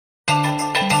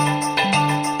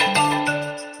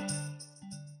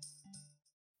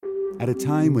 At a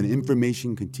time when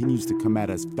information continues to come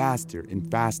at us faster and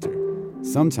faster,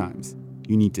 sometimes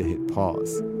you need to hit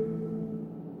pause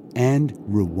and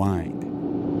rewind.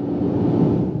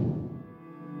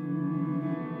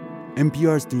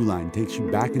 NPR's Throughline takes you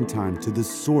back in time to the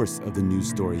source of the news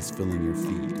stories filling your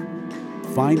feed.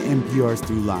 Find NPR's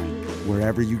Throughline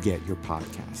wherever you get your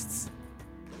podcasts.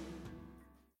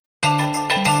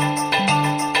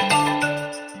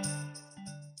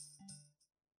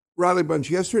 Riley Bunch,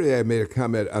 yesterday I made a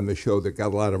comment on the show that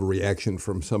got a lot of reaction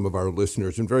from some of our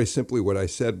listeners. And very simply what I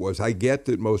said was, I get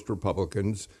that most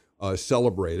Republicans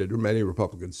celebrated, or many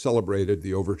Republicans celebrated,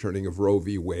 the overturning of Roe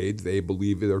v. Wade. They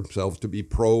believe themselves to be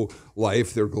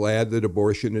pro-life. They're glad that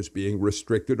abortion is being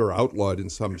restricted or outlawed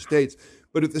in some states.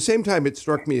 But at the same time, it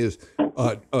struck me as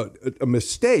a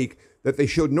mistake that they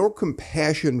showed no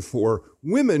compassion for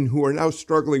women who are now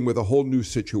struggling with a whole new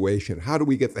situation. How do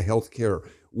we get the health care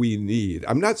we need?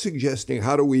 I'm not suggesting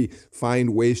how do we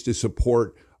find ways to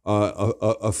support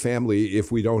a family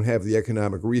if we don't have the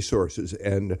economic resources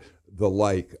and the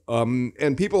like.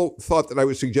 And people thought that I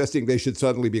was suggesting they should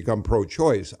suddenly become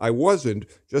pro-choice. I wasn't,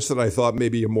 just that I thought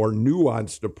maybe a more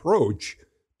nuanced approach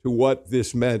to what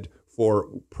this meant for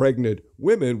pregnant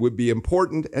women would be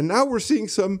important. And now we're seeing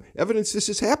some evidence this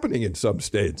is happening in some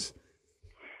states.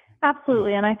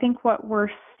 Absolutely. And I think what we're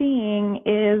seeing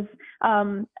is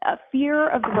a fear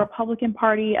of the Republican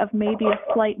Party of maybe a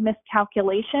slight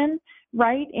miscalculation,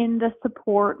 right, in the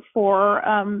support for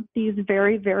these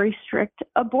very, very strict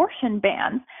abortion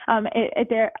bans.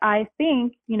 I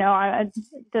think,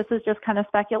 this is just kind of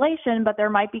speculation, but there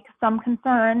might be some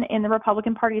concern in the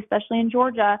Republican Party, especially in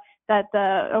Georgia, that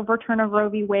the overturn of Roe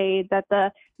v. Wade, that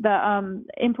the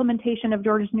implementation of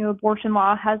Georgia's new abortion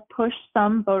law has pushed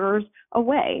some voters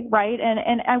away, right?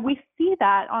 And we see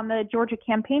that on the Georgia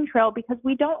campaign trail because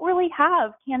we don't really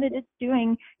have candidates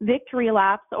doing victory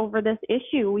laps over this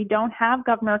issue. We don't have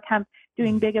Governor Kemp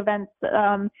doing big events,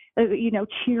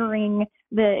 cheering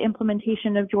the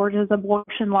implementation of Georgia's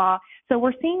abortion law. So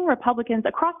we're seeing Republicans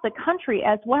across the country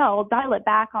as well dial it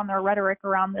back on their rhetoric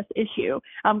around this issue,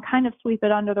 kind of sweep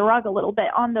it under the rug a little bit.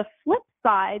 On the flip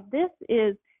side, this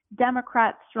is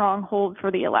Democrats' stronghold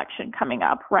for the election coming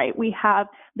up, right? We have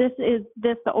the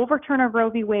overturn of Roe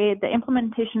v. Wade, the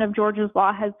implementation of Georgia's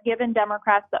law has given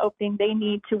Democrats the opening they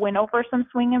need to win over some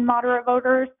swing and moderate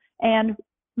voters and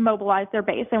mobilize their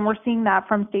base. And we're seeing that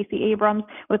from Stacey Abrams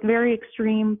with very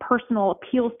extreme personal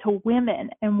appeals to women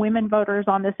and women voters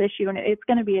on this issue. And it's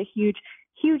going to be a huge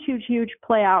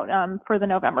play out for the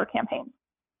November campaign.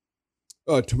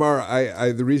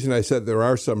 Tamara, the reason I said there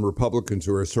are some Republicans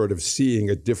who are sort of seeing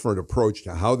a different approach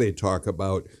to how they talk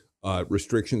about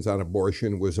restrictions on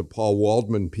abortion was a Paul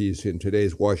Waldman piece in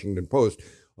today's Washington Post.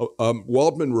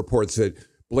 Waldman reports that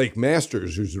Blake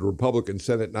Masters, who's a Republican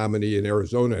Senate nominee in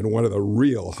Arizona and one of the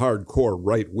real hardcore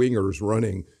right-wingers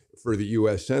running for the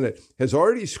U.S. Senate, has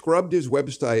already scrubbed his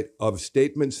website of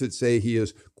statements that say he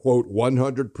is, quote,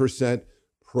 100%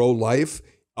 pro-life.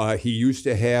 He used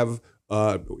to have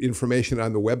information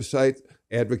on the website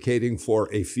advocating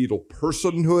for a fetal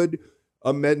personhood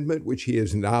amendment, which he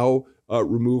has now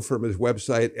removed from his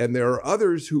website. And there are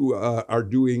others who are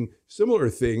doing similar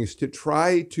things to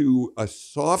try to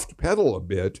soft pedal a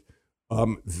bit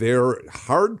their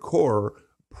hardcore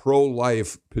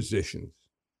pro-life positions.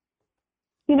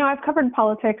 I've covered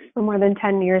politics for more than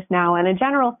 10 years now, and a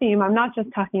general theme, I'm not just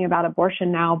talking about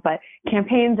abortion now, but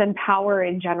campaigns and power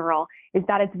in general, is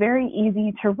that it's very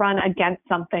easy to run against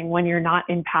something when you're not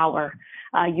in power.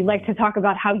 You like to talk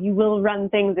about how you will run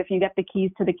things if you get the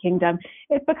keys to the kingdom.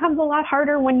 It becomes a lot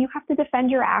harder when you have to defend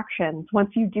your actions once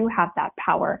you do have that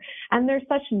power. And there's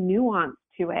such nuance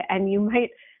to it. And you might,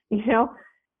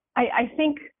 I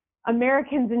think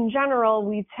Americans in general,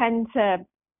 we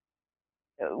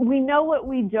know what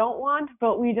we don't want,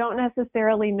 but we don't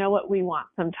necessarily know what we want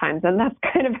sometimes. And that's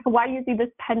kind of why you see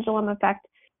this pendulum effect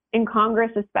in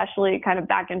Congress, especially kind of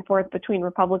back and forth between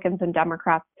Republicans and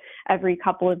Democrats every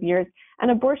couple of years. And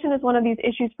abortion is one of these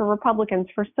issues for Republicans.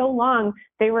 For so long,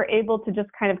 they were able to just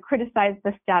kind of criticize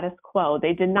the status quo.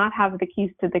 They did not have the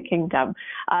keys to the kingdom.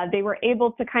 They were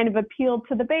able to kind of appeal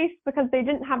to the base because they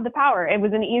didn't have the power. It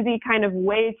was an easy kind of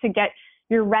way to get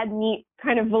your red meat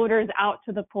kind of voters out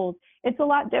to the polls. It's a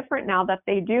lot different now that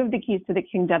they do have the keys to the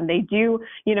kingdom. They do,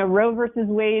 Roe versus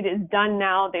Wade is done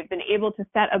now. They've been able to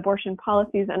set abortion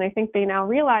policies. And I think they now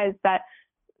realize that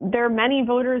there are many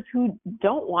voters who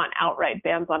don't want outright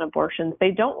bans on abortions.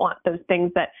 They don't want those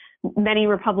things that many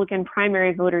Republican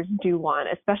primary voters do want,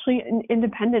 especially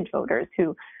independent voters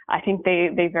who I think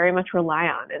they very much rely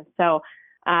on. And so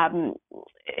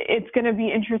it's going to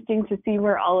be interesting to see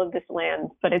where all of this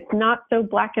lands, but it's not so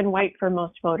black and white for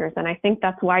most voters. And I think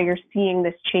that's why you're seeing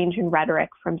this change in rhetoric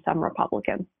from some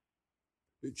Republicans.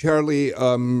 Charlie,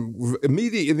 in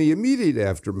the immediate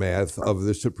aftermath of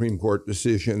the Supreme Court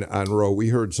decision on Roe, we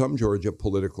heard some Georgia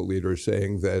political leaders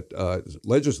saying that,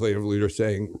 legislative leaders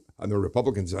saying on the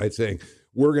Republican side, saying,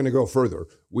 we're going to go further.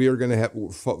 We are going to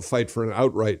fight for an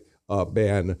outright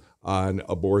ban on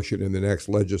abortion in the next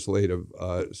legislative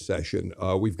session.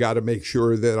 We've got to make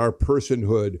sure that our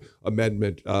personhood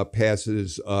amendment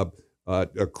passes a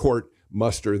court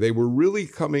muster. They were really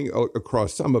coming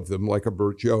across, some of them, like a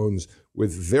Burt Jones,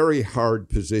 with very hard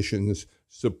positions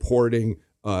supporting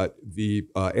the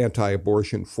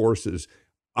anti-abortion forces.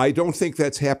 I don't think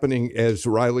that's happening, as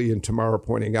Riley and Tamara are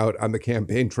pointing out, on the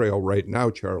campaign trail right now,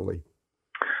 Charlie.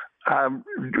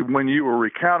 When you were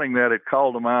recounting that, it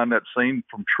called to mind that scene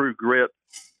from True Grit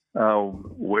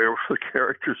where the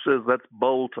character says, that's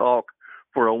bold talk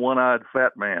for a one-eyed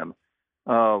fat man.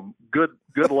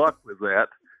 Good luck with that,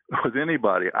 with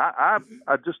anybody. I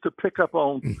just to pick up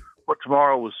on what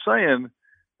Tamara was saying,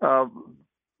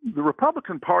 the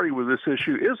Republican Party with this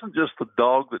issue isn't just the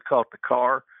dog that caught the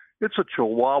car. It's a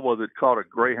chihuahua that caught a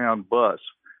Greyhound bus.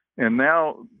 And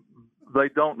now they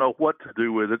don't know what to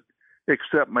do with it,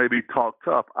 except maybe talk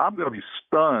tough. I'm going to be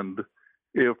stunned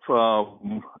if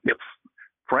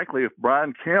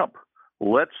Brian Kemp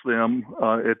lets them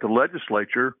at the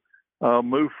legislature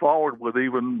move forward with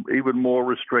even more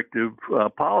restrictive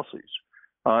policies.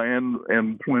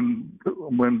 And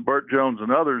when Burt Jones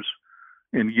and others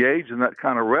engage in that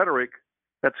kind of rhetoric,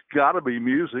 that's got to be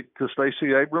music to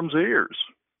Stacey Abrams' ears,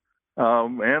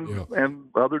 and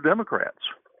other Democrats.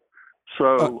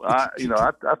 So I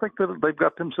think that they've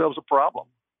got themselves a problem.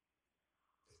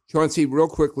 Chauncey, real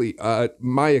quickly,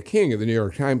 Maya King of the New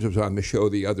York Times was on the show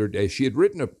the other day. She had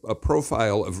written a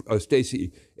profile of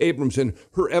Stacey Abrams and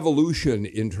her evolution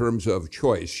in terms of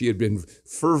choice. She had been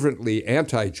fervently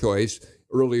anti-choice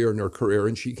earlier in her career,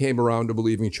 and she came around to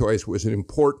believing choice was an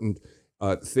important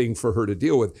thing for her to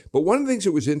deal with. But one of the things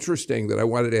that was interesting that I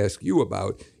wanted to ask you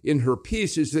about in her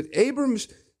piece is that Abrams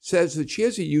says that she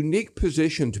has a unique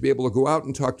position to be able to go out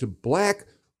and talk to black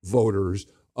voters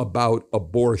about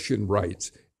abortion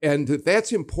rights. And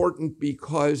that's important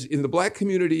because in the black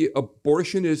community,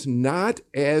 abortion is not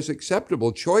as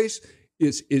acceptable. Choice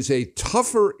is a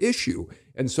tougher issue.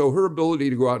 And so her ability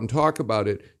to go out and talk about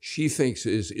it, she thinks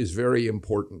is very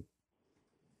important.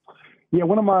 Yeah,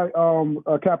 one of my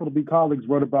Capital B colleagues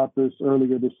wrote about this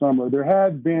earlier this summer. There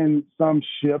had been some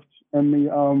shift in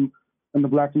the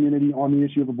black community on the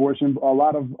issue of abortion. A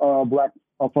lot of black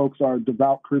folks are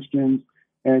devout Christians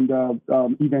and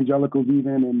evangelicals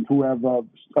even, and who have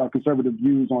conservative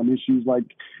views on issues like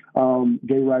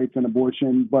gay rights and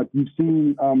abortion. But you've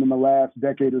seen in the last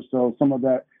decade or so some of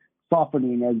that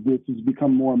softening as this has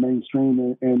become more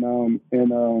mainstream and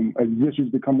as issues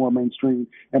become more mainstream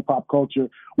in pop culture.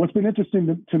 What's been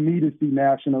interesting to me to see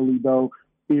nationally, though,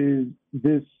 is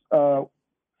this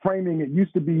framing. It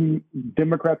used to be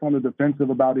Democrats on the defensive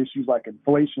about issues like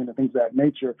inflation and things of that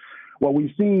nature. What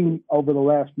we've seen over the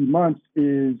last few months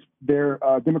is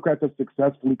Democrats have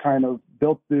successfully kind of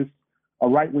built this a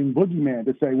right-wing boogeyman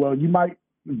to say, well, you might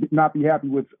not be happy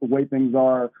with the way things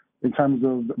are in terms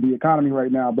of the economy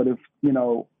right now, but if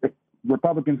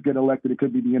Republicans get elected, it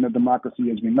could be the end of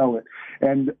democracy as we know it.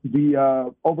 And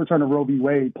the overturn of Roe v.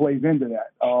 Wade plays into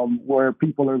that, where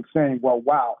people are saying, well,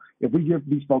 wow, if we give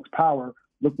these folks power,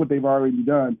 look what they've already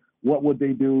done. What would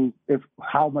they do?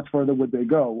 How much further would they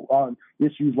go on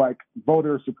issues like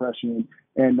voter suppression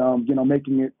and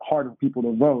making it harder for people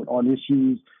to vote, on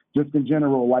issues just in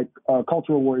general like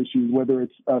cultural war issues, whether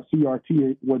it's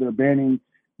CRT, where they're banning,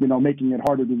 making it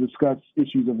harder to discuss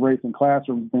issues of race and class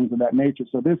or things of that nature.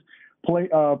 So this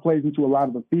plays into a lot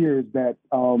of the fears that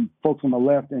folks on the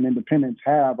left and independents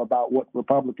have about what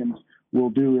Republicans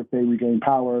will do if they regain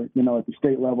power, at the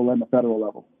state level and the federal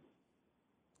level.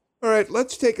 All right,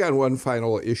 let's take on one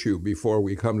final issue before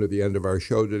we come to the end of our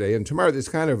show today. And Tamar, this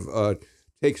kind of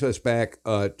takes us back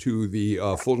to the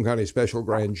Fulton County Special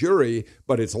Grand Jury,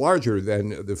 but it's larger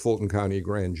than the Fulton County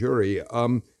Grand Jury.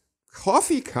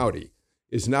 Coffee County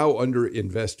is now under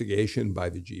investigation by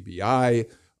the GBI,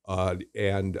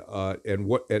 and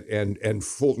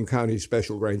Fulton County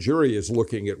Special Grand Jury is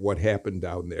looking at what happened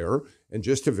down there. And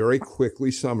just to very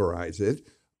quickly summarize it,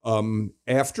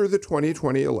 after the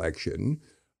 2020 election,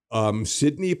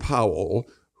 Sidney Powell,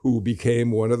 who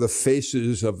became one of the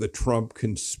faces of the Trump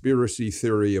conspiracy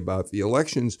theory about the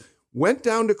elections, went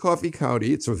down to Coffee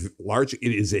County. It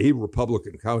is a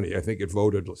Republican county. I think it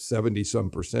voted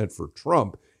 70% for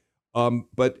Trump.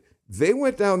 But they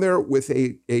went down there with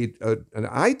an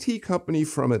IT company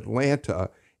from Atlanta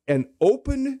and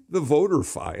opened the voter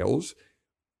files,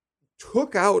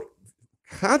 took out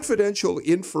confidential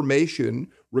information,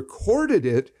 recorded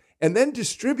it, and then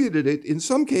distributed it, in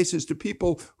some cases, to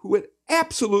people who had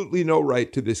absolutely no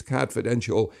right to this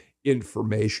confidential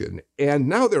information. And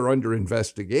now they're under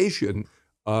investigation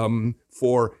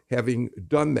for having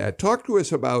done that. Talk to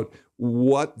us about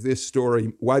why this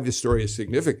story is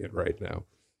significant right now.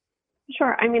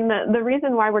 Sure. I mean, the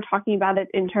reason why we're talking about it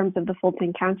in terms of the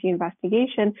Fulton County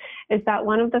investigation is that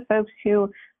one of the folks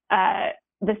who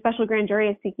the special grand jury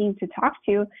is seeking to talk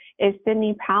to is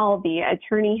Sidney Powell, the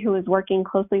attorney who is working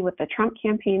closely with the Trump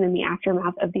campaign in the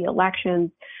aftermath of the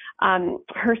elections.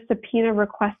 Her subpoena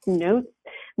request notes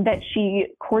that she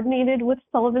coordinated with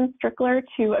Sullivan Strickler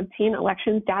to obtain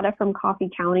elections data from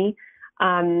Coffee County,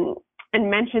 and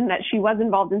mentioned that she was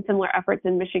involved in similar efforts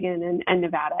in Michigan and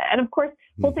Nevada. And of course,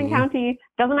 Fulton County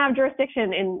doesn't have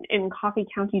jurisdiction in Coffee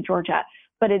County, Georgia,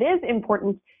 but it is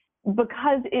important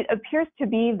because it appears to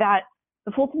be that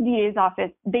the Fulton DA's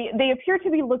office, they appear to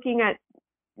be looking at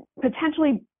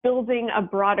potentially building a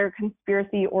broader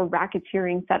conspiracy or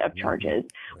racketeering set of charges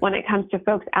when it comes to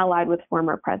folks allied with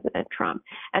former President Trump.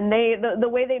 And the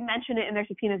way they mention it in their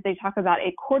subpoenas, they talk about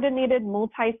a coordinated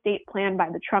multi-state plan by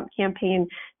the Trump campaign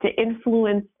to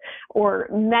influence or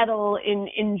meddle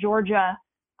in Georgia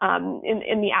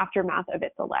in the aftermath of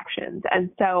its elections. And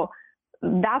so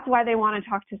that's why they want to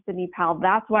talk to Sidney Powell.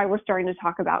 That's why we're starting to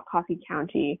talk about Coffee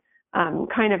County.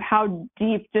 Kind of how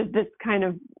deep does this kind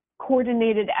of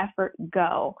coordinated effort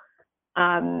go?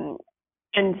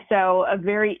 And so a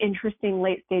very interesting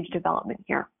late stage development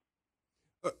here.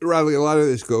 Riley, a lot of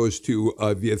this goes to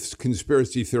this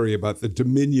conspiracy theory about the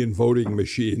Dominion voting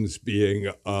machines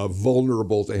being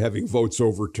vulnerable to having votes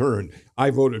overturned. I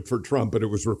voted for Trump, but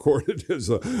it was recorded as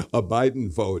a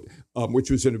Biden vote, which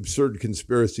was an absurd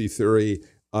conspiracy theory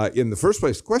in the first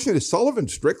place. The question is, Sullivan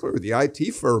Strickler, the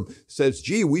IT firm, says,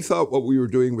 gee, we thought what we were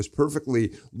doing was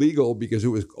perfectly legal because it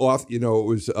was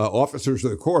officers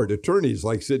of the court, attorneys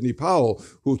like Sidney Powell,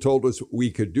 who told us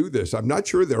we could do this. I'm not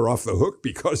sure they're off the hook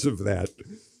because of that.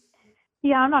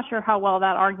 Yeah, I'm not sure how well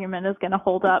that argument is going to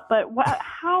hold up, but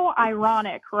how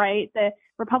ironic, right? The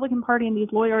Republican Party and these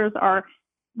lawyers are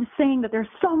saying that there's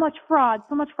so much fraud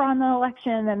in the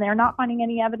election, and they're not finding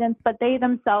any evidence, but they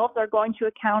themselves are going to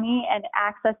a county and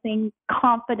accessing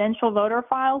confidential voter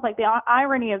files. Like, the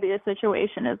irony of the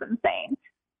situation is insane.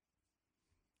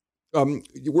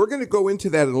 We're going to go into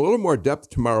that in a little more depth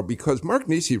tomorrow because Mark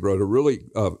Nisi wrote a really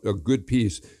a good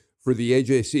piece for the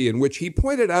AJC in which he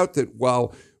pointed out that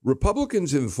while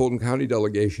Republicans in the Fulton County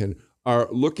delegation are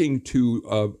looking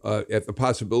to at the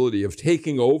possibility of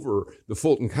taking over the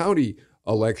Fulton County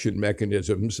election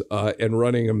mechanisms and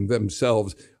running them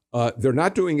themselves, they're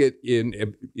not doing it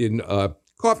in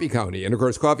Coffee County. And of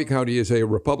course, Coffee County is a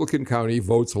Republican county,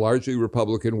 votes largely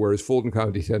Republican, whereas Fulton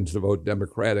County tends to vote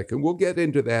Democratic. And we'll get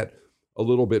into that a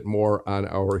little bit more on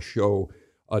our show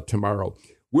tomorrow.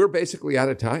 We're basically out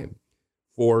of time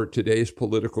for today's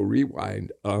Political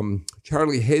Rewind.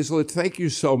 Charlie Hazlett, thank you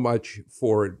so much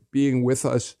for being with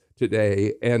us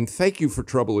today. And thank you for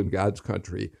Trouble in God's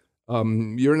Country.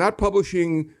 You're not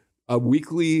publishing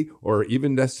weekly or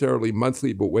even necessarily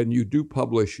monthly, but when you do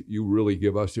publish, you really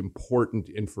give us important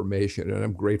information, and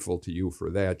I'm grateful to you for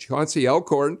that. Chauncey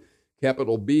Elkhorn,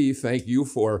 capital B, thank you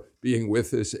for being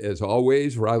with us as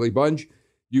always. Riley Bunge,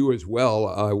 you as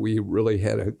well. We really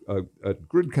had a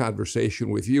good conversation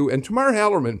with you. And Tamar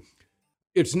Hallerman,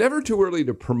 it's never too early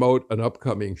to promote an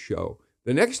upcoming show.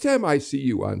 The next time I see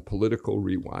you on Political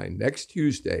Rewind, next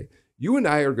Tuesday, you and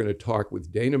I are going to talk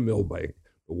with Dana Milbank,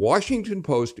 the Washington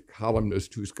Post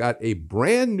columnist who's got a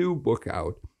brand new book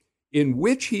out in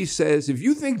which he says, if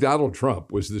you think Donald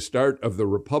Trump was the start of the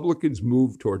Republicans'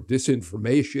 move toward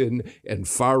disinformation and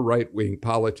far right-wing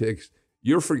politics,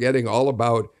 you're forgetting all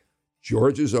about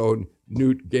Georgia's own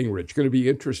Newt Gingrich. Going to be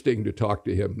interesting to talk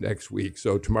to him next week.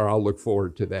 So tomorrow I'll look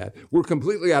forward to that. We're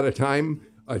completely out of time.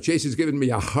 Chase has given me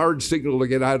a hard signal to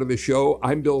get out of the show.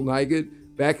 I'm Bill Nigut.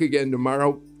 Back again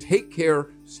tomorrow. Take care.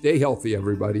 Stay healthy,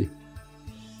 everybody.